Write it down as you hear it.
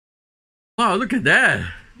Wow, look at that.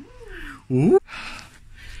 Ooh.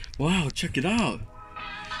 Wow, check it out.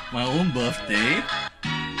 My own birthday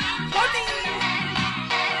party.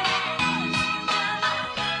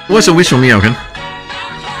 What's a wish for me, Alkin?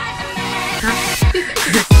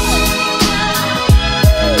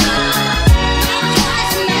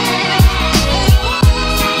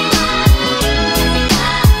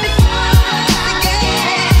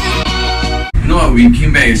 You know what, we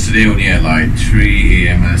came back yesterday only at like 3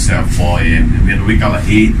 AM instead of 4 AM. And we had to wake up at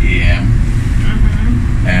 8 AM.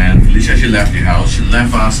 And Felicia actually left the house. She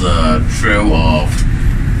left us a trail of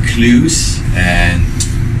clues and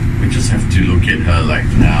we just have to locate her like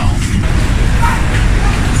now.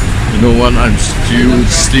 You know what? I'm still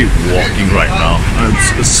sleepwalking right now.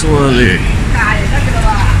 It's so early.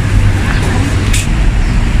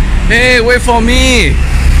 Hey, wait for me!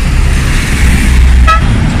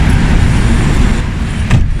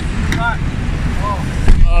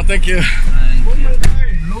 Oh, thank you.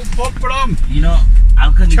 No problem. You know,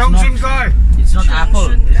 Alkan it's not apple.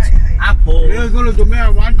 It's apple.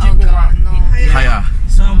 Hiya.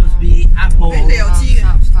 So it must be apple.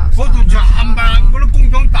 嗰度就冚唪唥嗰啲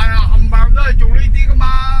工廠大廈冚唪唥都係做呢啲噶嘛。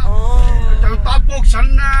就打波神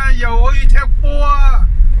啊，又可以踢波啊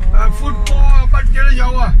，football啊，乜嘢都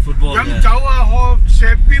有啊。飲酒啊，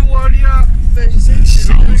射標啊啲啊。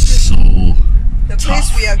Sounds so The place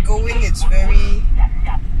we are going, it's very.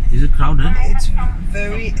 Is it crowded? It's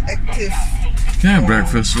very active. Can I have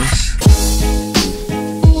breakfast first?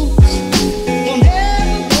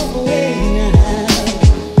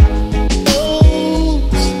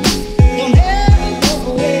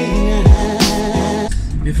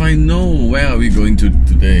 If I know where are we going to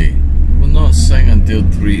today, we will not sing until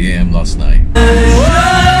 3 AM last night.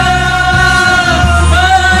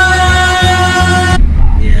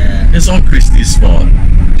 Yeah. It's on Christy's fault.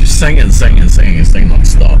 She sang and sang and sang and sang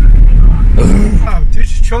non-stop.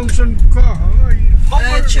 This is Chongsun Car.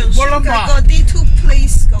 got D2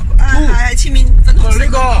 place.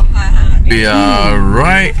 We are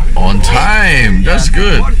right on time. That's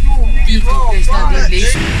good.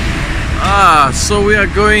 So we are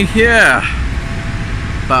going here.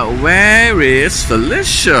 But where is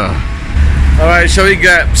Felicia? Alright, shall we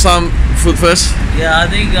grab some food first? Yeah, I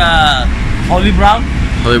think Holly Brown.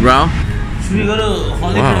 Holly Brown? Should we go to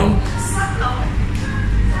Holly Brown?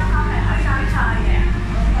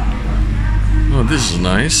 Oh, this is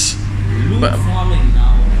nice. But falling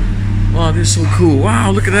now. Wow, this is so cool.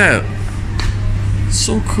 Wow, look at that.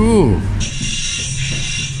 So cool.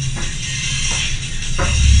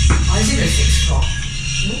 Is it a 6 o'clock?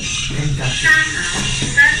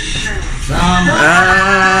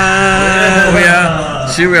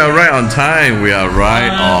 We are right on time. We are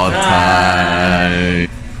right on time.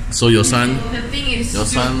 So your son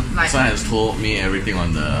has told me everything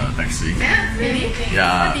on the taxi. Yeah, really?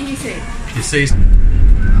 Yeah. What did he say? He says, I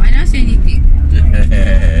never say anything.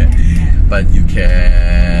 but you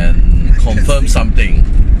can confirm something.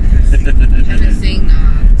 I'm just saying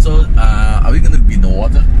So, are we going to be in the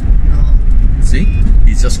water? no. See?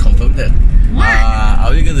 He just confirmed that. What?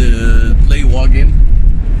 Are we going to play war game?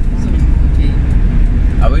 Okay.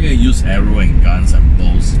 Are we going to use arrow and guns and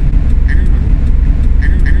bows? I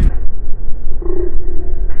don't know.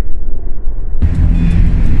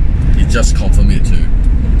 He just confirmed it too.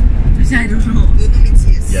 I don't know.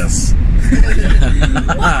 Yes.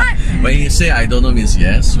 What? When he say I don't know means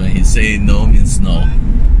yes. When he say no means no.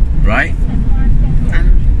 Right?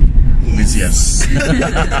 Means yes.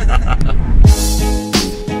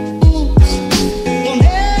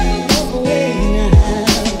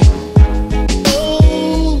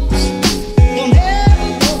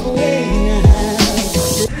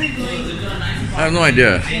 I have no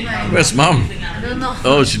idea. Where's mom? I don't know.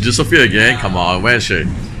 Oh, she disappeared again. Come on, where is she?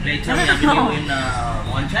 They tell me you in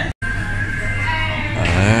one chat.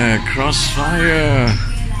 Crossfire.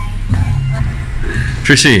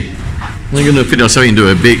 Tracy, you're gonna fit yourself into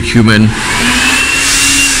a big human.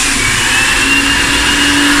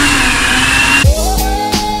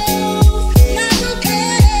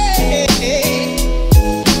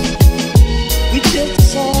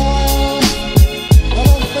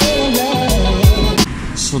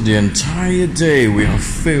 So the entire day we are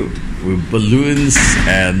filled with balloons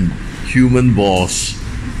and human balls.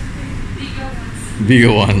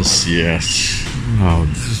 Bigger ones, yes. Wow,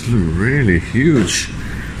 this looks really huge.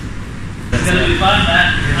 It's gonna be fun,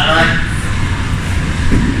 man.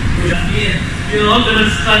 You're all gonna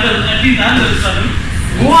struggle. At least I'm gonna struggle.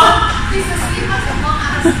 What?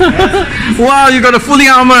 Wow, you got a fully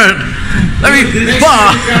armored. Let me.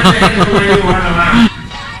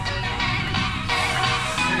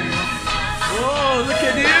 Oh, look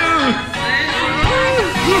at you!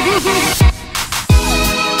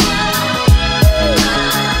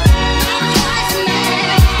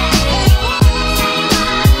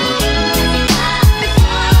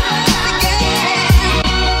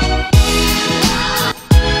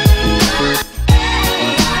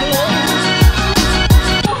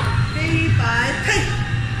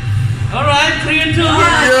 Alright, 3 and 2.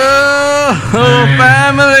 Yeah, oh,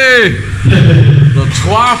 family. The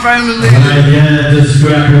Chua family. Yeah, just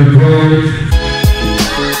grab your board.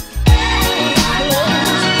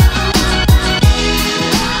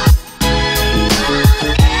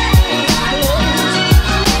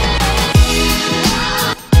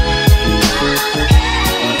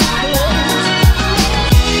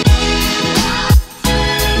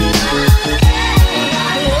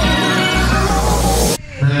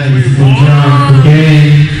 Nice, good job,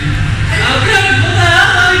 okay.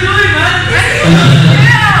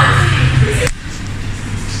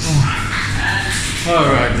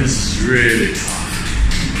 Alright, this is really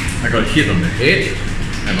tough. I got hit on the head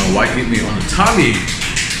and my wife hit me on the tummy.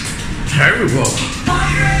 Terrible.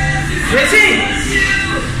 Jesse!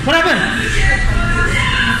 What happened?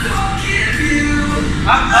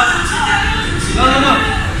 Up. No.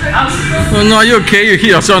 Up. Oh no, are you okay? You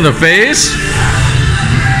hit yourself on the face?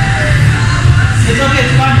 It's okay,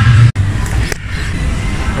 it's fine.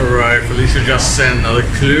 Alright, Felicia just sent another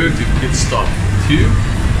clue to pit stop 2.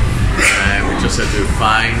 And we just had to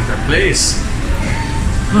find a place.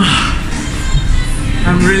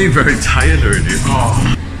 I'm really very tired already.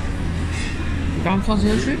 Oh.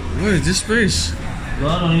 Where is this place?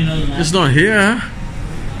 It's not here.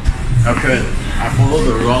 Okay, I followed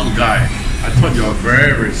the wrong guy. I thought you were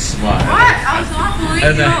very, very smart. What? I was not following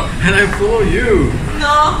And you. I followed you.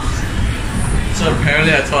 No. So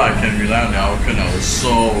apparently I thought I can rely on the outcome. I was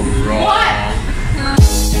so wrong. What?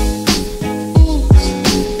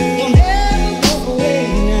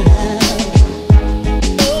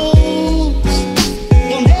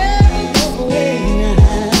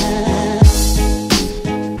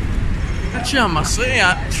 Actually, I must say,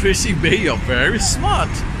 Tracy Bay, you're very smart.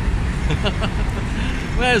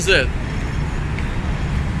 Where is it?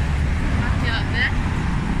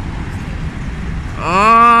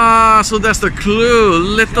 Ah, so that's the clue.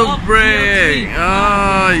 Little break.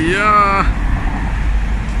 Ah, yeah.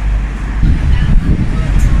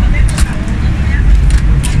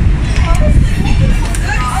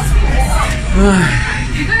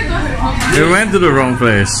 We went to the wrong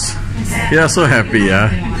place. You're so happy,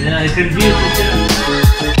 yeah? Yeah, I confused.